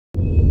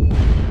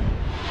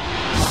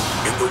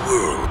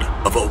world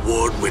of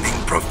award-winning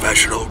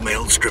professional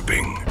male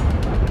stripping,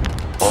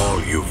 all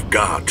you've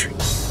got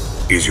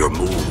is your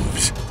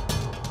moves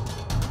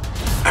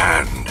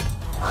and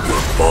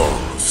your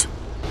balls.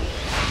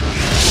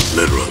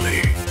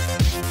 Literally.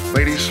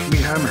 Ladies,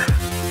 meet Hammer.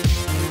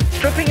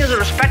 Stripping is a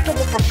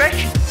respectable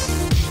profession.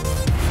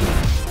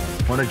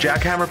 Want a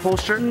JACKHAMMER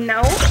poster?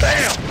 No.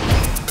 Bam!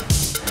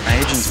 My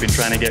agent's been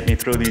trying to get me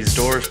through these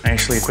doors. I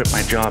actually quit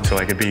my job so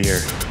I could be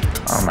here.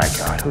 Oh my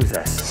God, who's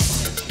this?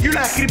 You're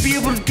not gonna be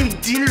able to do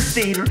dinner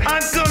theater.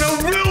 I'm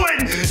gonna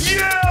ruin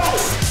you!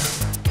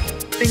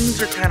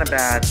 Things are kind of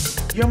bad.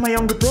 You're my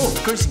younger bro.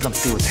 Of course you come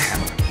stay with the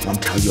Hammer.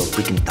 Want to tell you how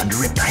freaking thunder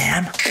ripped I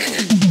am?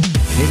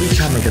 Maybe it's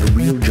time I get a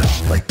real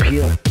job, like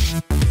Peel.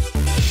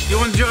 You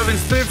want a job in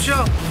strip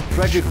show?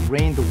 Frederick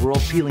reigned the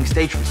world peeling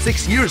stage for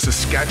 6 years.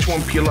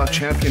 Saskatchewan peel-out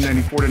champion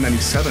 94 to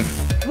 97.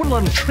 You wouldn't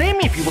let him train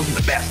me if he wasn't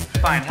the best.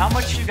 Fine, how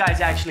much do you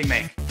guys actually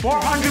make?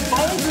 400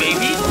 bones,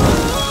 baby!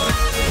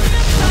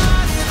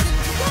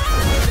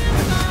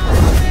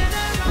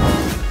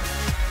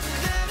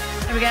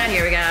 What we got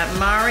here? We got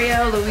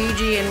Mario,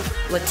 Luigi, and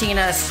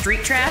Latina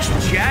Street Trash.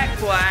 Jack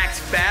Black's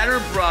batter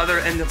brother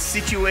and the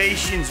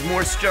situation's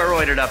more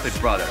steroided up his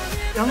brother.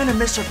 I'm gonna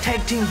miss our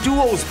tag team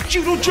duos.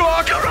 Judo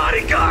jaw,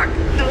 karate cock.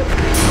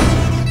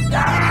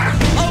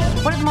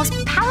 One of the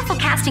most powerful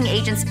casting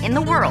agents in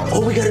the world.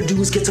 All we gotta do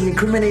is get some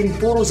incriminating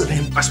photos of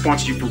him. I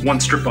sponsored you for one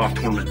strip-off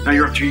tournament. Now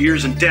you're up to your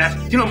ears in debt.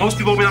 You know, most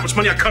people owe me that much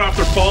money, I cut off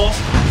their balls.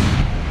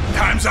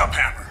 Time's up,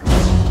 Hammer.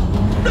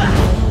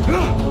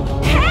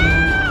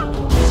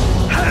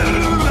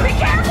 Be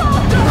careful!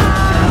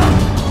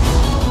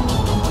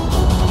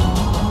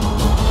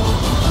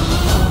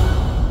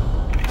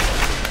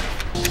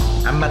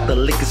 I'm at the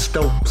liquor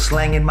store,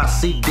 slanging my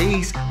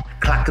CDs,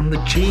 clocking the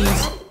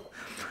cheese.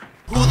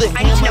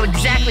 I need to know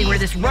exactly where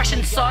this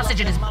Russian sausage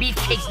and his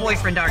beefcake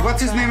boyfriend are.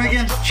 What's his name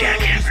again?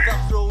 JACKHAMMER.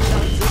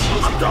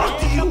 I'll talk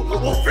to you.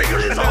 We'll figure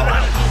this all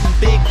out.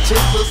 Big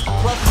chippers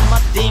plus my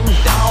ding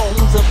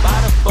dongs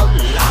about to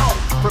belong.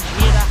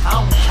 Prepare to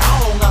Hong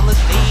Kong on the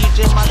stage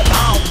in my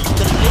town.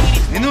 The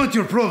ladies. I know what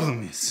your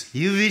problem is.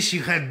 You wish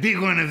you had big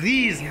one of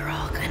these. You're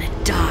all gonna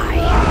die.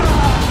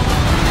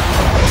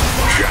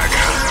 JACKHAMMER.